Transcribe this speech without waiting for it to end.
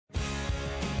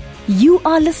You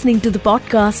are listening to the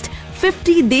podcast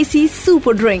 50 Desi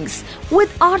Super Drinks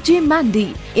with RJ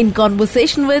Mandee in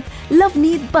conversation with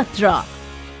Loveneet Batra.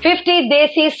 50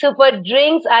 Desi Super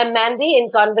Drinks. I'm Mandee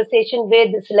in conversation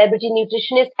with celebrity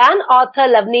nutritionist and author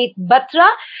Loveneet Batra.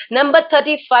 Number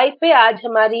 35 पे आज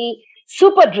हमारी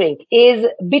super drink is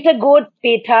bitter गोड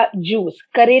पेठा juice.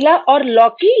 करेला और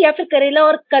लौकी या फिर करेला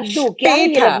और कद्दू? क्या है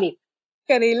ये लवनीत?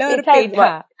 करेला और पेठा.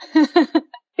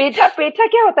 पेठा पेठा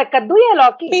क्या होता है? कद्दू या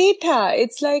लौकी? पेठा,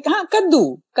 इट्स लाइक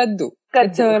कद्दू.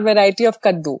 It's a variety of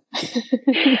kaddu.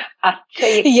 अच्छा,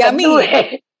 ये कद्दू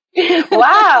है.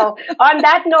 Wow! On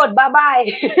that note, bye-bye.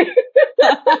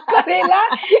 Karela.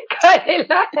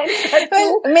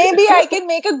 Well, maybe I can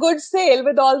make a good sale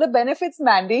with all the benefits,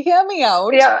 Mandee. Hear me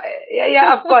out.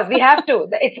 Yeah, of course. We have to.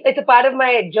 It's a part of my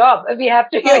job. We have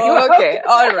to hear you out. Okay,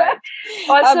 all right.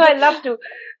 Also, I love to.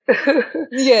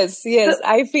 Yes.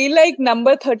 I feel like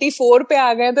number 34 पे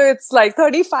आ गए, तो it's like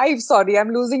 35. Sorry,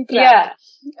 I'm losing track. Yeah.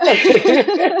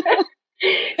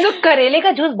 तो करेले का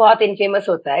juice बहुत infamous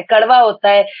होता है, कड़वा होता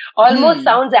है, almost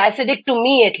sounds acidic to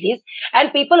me at least, and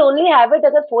people only have it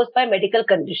अगर forced bye medical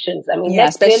conditions. I mean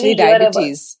specially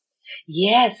diabetes.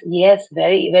 Yes,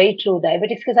 very true.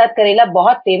 Diabetics के साथ करेला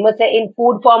बहुत फेमस है इन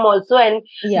food form also and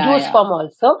juice form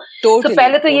also. तो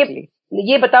पहले तो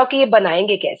ये बताओ कि ये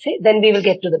बनाएंगे कैसे, then we will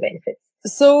get to the benefits.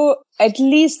 So at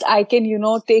least I can,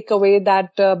 take away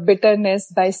that bitterness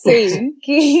by saying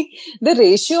कि the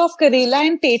ratio of karela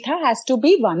and petha has to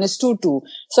be 1:2.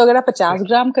 So अगर आप 50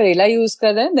 ग्राम करेला use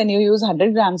कर रहे हैं, then you use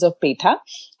 100 grams of petha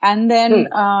and then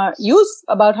use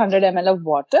about 100 ml of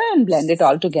water and blend it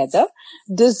all together.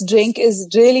 This drink is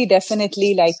really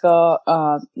definitely like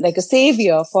a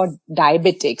savior for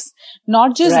diabetics.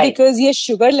 Not just because ये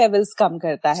sugar levels कम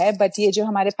करता है, but ये जो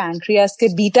हमारे pancreas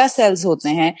के beta cells होते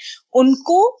हैं,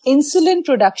 उनको इंसुलिन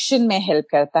प्रोडक्शन में हेल्प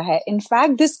करता है.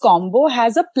 In fact this combo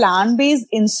has a plant based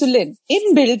insulin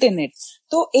inbuilt in it.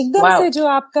 तो एकदम से जो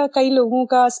आपका कई लोगों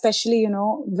का स्पेशली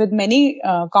विद मेनी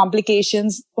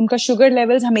कॉम्प्लिकेशंस, उनका शुगर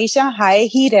लेवल्स हमेशा हाई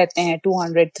ही रहते हैं,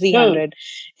 200 300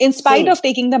 in spite of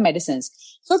taking the medicines.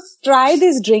 So try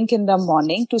this drink in the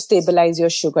morning to stabilise your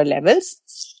sugar levels.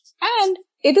 And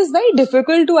it is very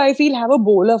difficult to, I feel, have a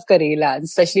bowl of karela,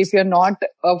 especially if you're not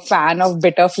a fan of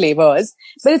bitter flavors.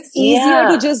 But it's easier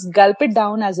to just gulp it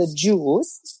down as a juice.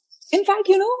 In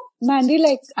fact, Mandee,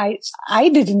 like I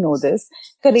didn't know this.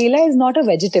 Karela is not a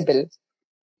vegetable.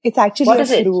 It's actually a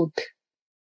fruit.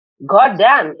 God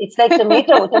damn, it's like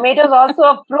tomato. Tomato is also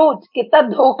a fruit.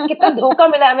 कितना धोखा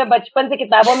मिला हमें बचपन से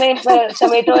किताबों में.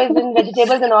 Tomato is in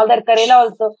vegetables and all that. Karela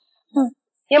also.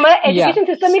 ये हमारा education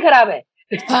system ही खराब है.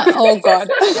 Oh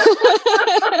God.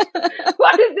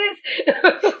 What is this?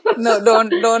 No,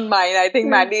 don't mind. I think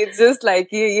Mandee, it's just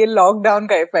like ये lockdown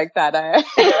का effect आ रहा है.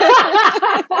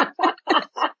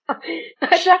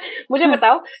 अच्छा, मुझे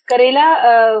बताओ, करेला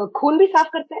खून भी साफ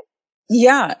करता है?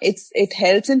 Yeah, it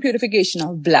helps in purification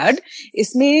of blood.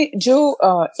 इसमें जो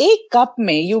एक कप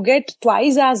में you get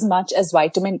twice as much as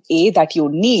vitamin A that you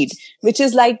need, which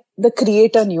is like the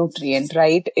creator nutrient,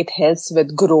 right? It helps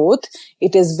with growth.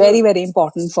 It is very, very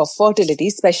important for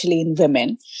fertility, especially in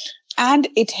women.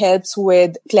 And it helps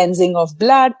with cleansing of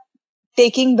blood,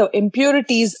 taking the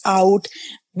impurities out,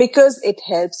 because it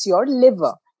helps your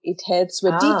liver. It helps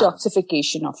with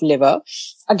detoxification of liver.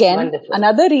 Again, wonderful.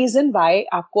 Another reason why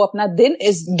आपको अपना दिन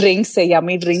इस drink से,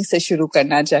 yummy drink से शुरू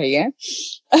करना चाहिए.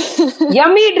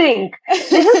 Yummy drink.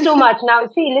 This is too much. Now,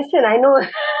 see, listen, I know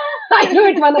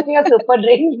it's one of your super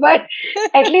drinks, but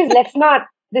at least let's not.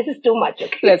 This is too much,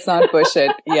 okay? Let's not push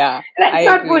it. Yeah. Let's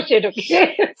not push it, okay?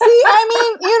 See, I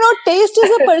mean, taste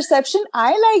is a perception. I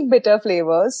like bitter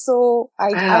flavors, so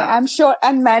I'm sure.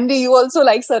 And Mandee, you also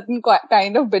like certain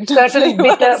kind of bitter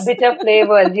flavors. bitter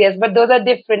flavors, yes. But those are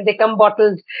different. They come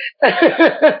bottled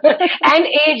and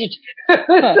aged.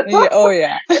 Oh,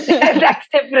 yeah.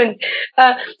 That's different.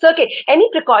 So, okay. Any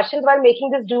precautions while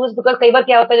making this juice? Because कई बार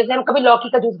क्या होता है, जैसे हम कभी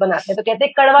लौकी का juice बनाते हैं, तो कहते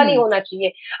हैं कड़वा नहीं होना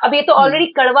चाहिए. अब ये तो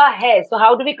ऑलरेडी कड़वा है. So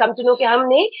how do we come to know कि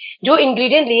हमने जो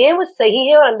ingredient लिए हैं वो सही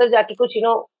है और अंदर जाके कुछ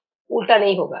उल्टा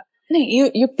नहीं होगा?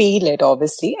 नहीं, you peel it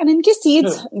obviously, and इनके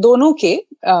seeds दोनों के,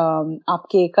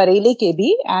 आपके करेले के भी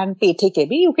and पेठे के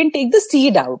भी, you can take the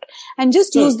seed out and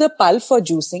just use the pulp for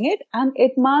juicing it, and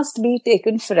it must be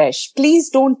taken fresh.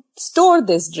 Please don't store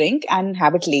this drink and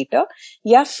have it later.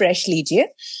 या fresh लीजिए.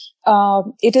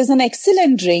 It is an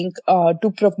excellent drink to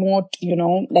promote,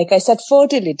 like I said,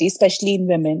 fertility, especially in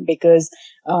women, because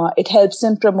it helps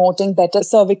in promoting better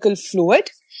cervical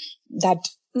fluid that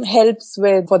helps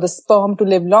for the sperm to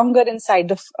live longer inside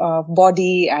the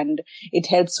body, and it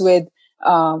helps with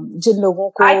जिन लोगों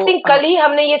को I think कल ही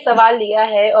हमने ये सवाल लिया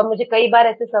है और मुझे कई बार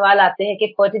ऐसे सवाल आते हैं कि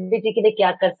फर्टिलिटी के लिए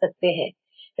क्या कर सकते हैं,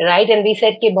 राइट? एंड वी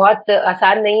सेड कि बहुत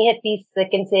आसान नहीं है 30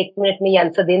 सेकंड से 1 मिनट में ये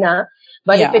आंसर देना,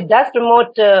 but if it does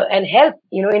promote and help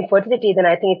in fertility, then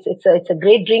I think it's a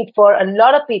great drink for a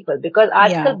lot of people, because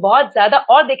आजकल बहुत ज्यादा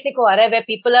और देखने को आ रहा है where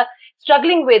people are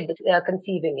struggling with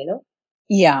conceiving.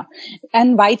 Yeah,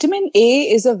 and vitamin A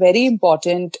is a very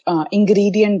important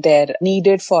ingredient there,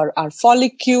 needed for our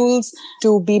follicles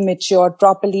to be matured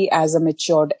properly as a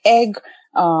matured egg.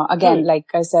 Again,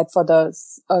 like I said, for the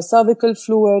cervical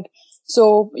fluid.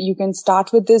 So you can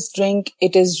start with this drink.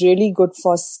 It is really good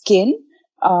for skin,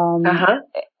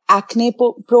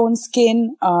 acne-prone skin,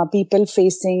 people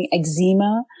facing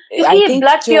eczema. ये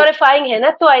blood purifying है ना,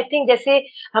 तो I think जैसे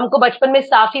हमको बचपन में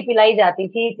साफ ही पिलाई जाती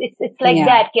थी, इट्स लाइक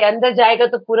दैट कि अंदर जाएगा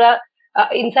तो पूरा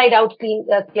इनसाइड आउट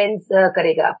क्लेंस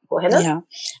करेगा आपको, है ना?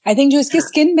 आई थिंक जो इसके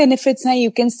स्किन बेनिफिट्स हैं,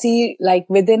 you can see like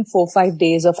within 4-5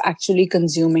 days of actually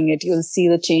consuming it, you'll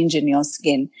see the change in your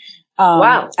skin.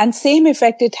 Wow. And same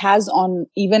effect it has on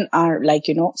even our,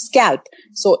 scalp.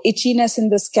 So itchiness in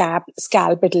the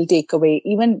scalp it'll take away,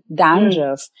 even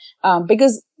dandruff.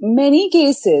 Because many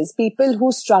cases, people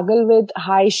who struggle with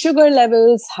high sugar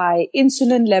levels, high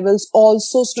insulin levels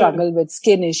also struggle with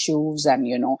skin issues and,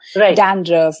 right.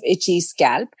 dandruff, itchy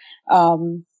scalp.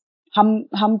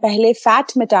 हम पहले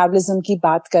fat metabolism की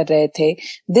बात कर रहे थे.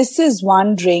 This is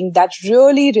one drink that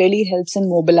really helps in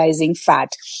mobilizing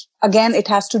fat. Again, it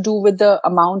has to do with the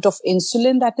amount of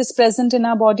insulin that is present in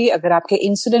our body. अगर आपके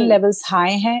insulin levels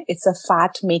high हैं, it's a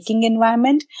fat making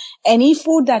environment. Any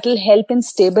food that will help in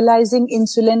stabilizing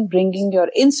insulin, bringing your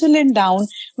insulin down,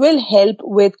 will help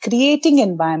with creating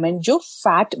environment जो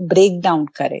fat breakdown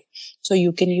करे. So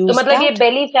you can use तो मतलब ये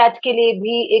belly fat के लिए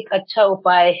भी एक अच्छा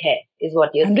उपाय है, is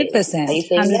what you're 100%, saying.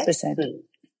 100%.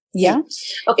 Yeah.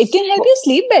 Okay. It can help you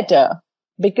sleep better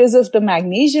because of the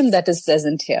magnesium that is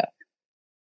present here.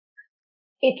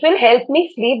 It will help me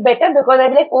sleep better because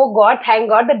I'm like, oh God, thank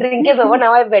God the drink is over.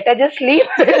 Now I better just sleep.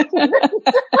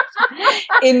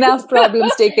 Enough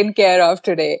problems taken care of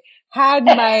today. Had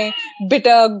my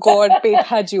bitter gourd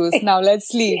petha juice. Now let's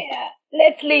sleep. Yeah,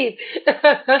 let's sleep.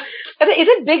 Is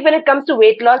it big when it comes to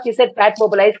weight loss? You said fat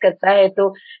mobilize करता है, तो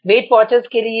weight watchers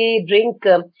के लिए drink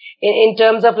in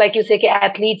terms of like you say कि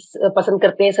athletes पसंद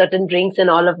करते हैं certain drinks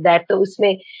and all of that. तो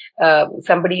उसमें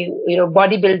somebody,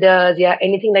 bodybuilders,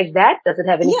 anything like that? Does it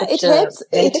have any such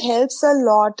it helps a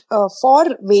lot for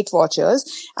Weight Watchers.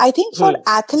 I think for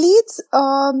athletes,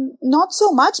 not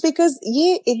so much, because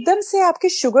ये एकदम से आपके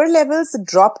sugar levels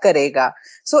drop करेगा.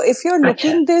 So if you're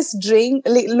looking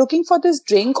for this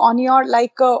drink on your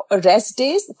rest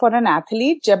days for an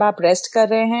athlete, जब आप rest कर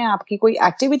रहे हैं, आपकी कोई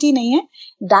activity नहीं है,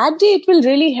 that day it will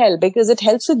really help because it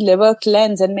helps with liver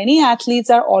cleanse, and many athletes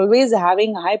are always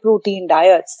having high protein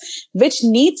diets, which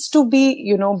needs to be,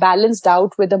 balanced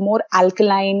out with a more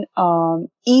alkaline,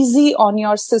 easy on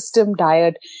your system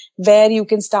diet, where you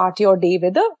can start your day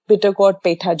with a bitter gourd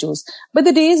petha juice. But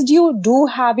the days you do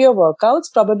have your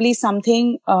workouts, probably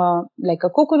something like a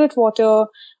coconut water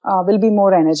will be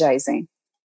more energizing.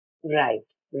 Right.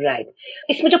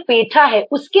 इसमें जो पेठा है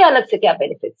उसके अलग से क्या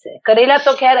benefits है? करेला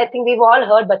तो खैर I think we all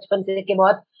heard बचपन से कि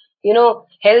बहुत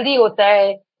हेल्दी होता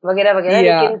है वगैरह वगैरह,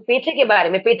 लेकिन पेठे के बारे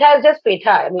में, पेठा is just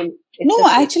petha. I mean, no,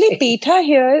 actually petha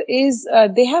here is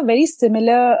they have very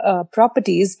similar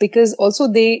properties, because also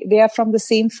they are from the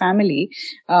same family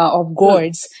of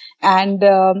gourds, and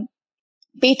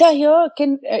petha here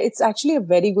it's actually a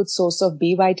very good source of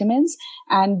B vitamins.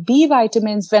 And B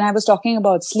vitamins, when I was talking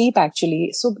about sleep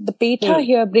actually, so the petha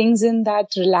here brings in that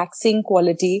relaxing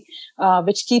quality,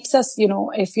 which keeps us,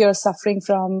 if you're suffering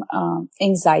from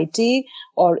anxiety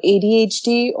or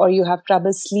ADHD, or you have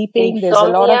trouble sleeping, insomnia. There's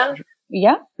a lot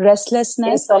of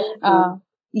restlessness,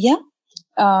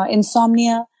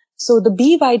 insomnia. So the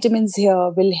B vitamins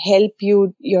here will help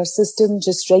your system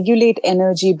just regulate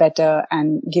energy better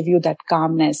and give you that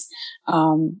calmness.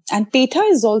 And petha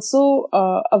is also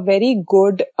a very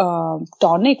good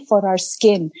tonic for our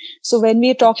skin. So when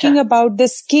we are talking about the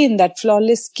skin, that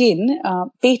flawless skin,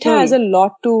 petha has a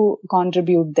lot to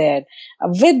contribute there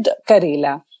with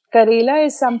karela. Karela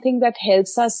is something that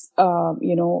helps us,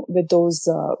 with those,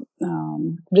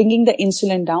 bringing the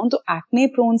insulin down. So acne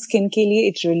prone skin ke liye,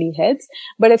 it really helps.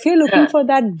 But if you're looking for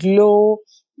that glow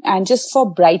and just for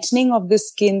brightening of the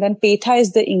skin, then petha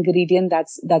is the ingredient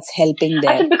that's helping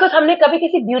there. अच्छा, because हमने कभी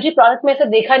किसी beauty product में से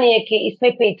देखा नहीं है कि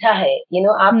इसमें पेठा है,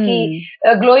 आपकी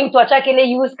ग्लोइंग त्वचा के लिए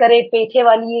यूज करे पेठे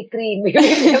वाली ये cream,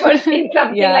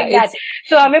 something like that.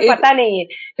 So हमें पता नहीं है.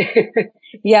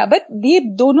 Yeah, but ये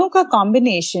दोनों का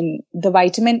combination, the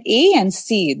vitamin A and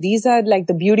C, these are like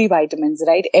the beauty vitamins,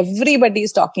 right? Everybody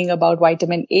is talking about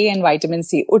vitamin A and vitamin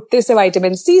C. उठते से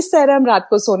vitamin C serum, रात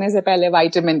को सोने से पहले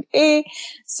vitamin A.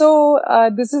 So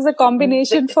this is a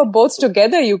combination for both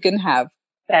together you can have.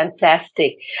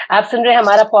 Fantastic. आप सुन रहे हैं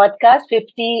हमारा पॉडकास्ट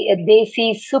 50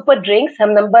 देसी सुपर ड्रिंक्स। हम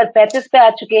नंबर 35 पे आ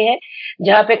चुके हैं,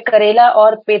 जहाँ पे करेला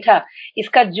और पेठा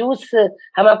इसका जूस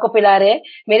हम आपको पिला रहे हैं।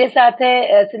 मेरे साथ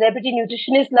है celebrity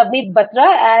nutritionist Lovneet Batra,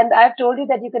 and I have told you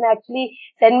that you can actually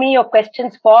send me your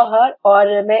questions for her, और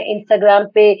मैं इंस्टाग्राम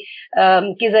पे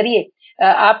के जरिए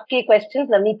आपके क्वेश्चंस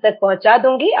लवनीत तक पहुंचा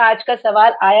दूंगी। आज का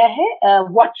सवाल आया है,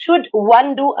 what should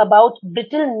one do about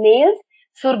brittle nails?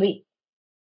 Surbhi.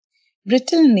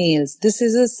 Brittle nails, this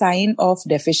is a sign of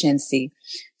deficiency.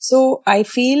 So I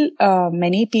feel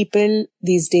many people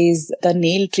these days, the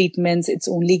nail treatments, it's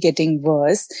only getting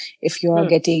worse if you're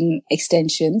getting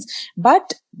extensions.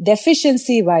 But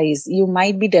deficiency wise, you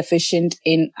might be deficient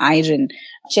in iron.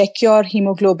 Check your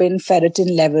hemoglobin,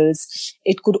 ferritin levels.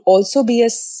 It could also be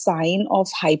a sign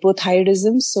of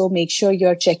hypothyroidism. So make sure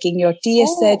you're checking your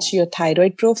TSH, your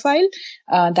thyroid profile.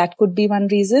 That could be one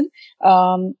reason.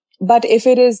 But if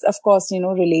it is, of course,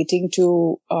 relating to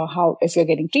how, if you're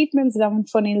getting treatments done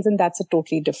for nails, then that's a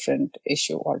totally different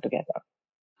issue altogether.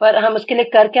 पर हम उसके लिए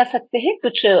कर क्या सकते हैं?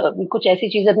 कुछ ऐसी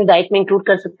चीजें अपनी डाइट में इंक्लूड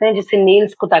कर सकते हैं जिससे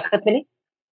नेल्स को ताकत मिले?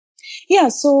 Yeah,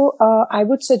 so I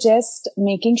would suggest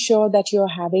making sure that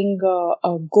you're having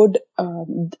a good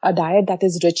a diet that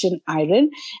is rich in iron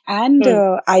and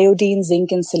iodine,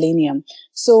 zinc, and selenium.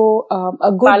 So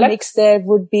a good Palak? mix there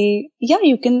would be,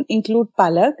 you can include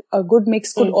palak. A good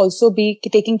mix could also be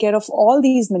taking care of all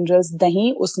these minerals. Dahi,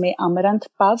 usme amaranth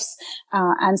puffs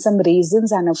and some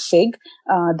raisins and a fig.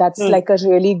 That's like a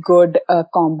really good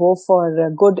combo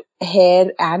for good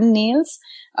hair and nails.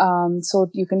 So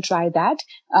you can try that.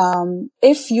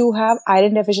 If you have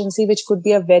iron deficiency, which could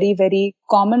be a very, very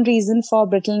common reason for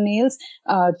brittle nails,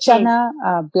 chana,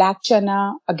 black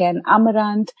chana, again,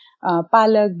 amaranth,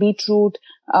 palak, beetroot,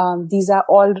 these are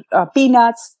all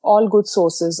peanuts, all good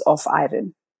sources of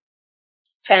iron.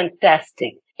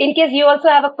 Fantastic. In case you also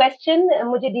have a question,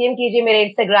 मुझे DM कीजिए मेरे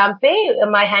Instagram पे.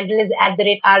 My handle is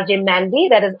 @RJMandee.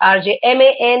 That is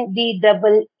RJMandee.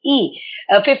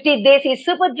 50 Desi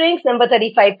Super Drinks, number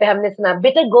 35 पे हमने सुना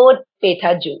bitter gourd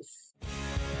petha juice.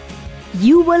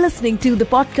 You were listening to the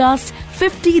podcast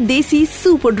 50 Desi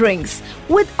Super Drinks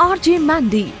with RJ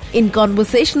Mandee in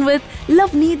conversation with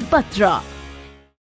Loveneet Batra.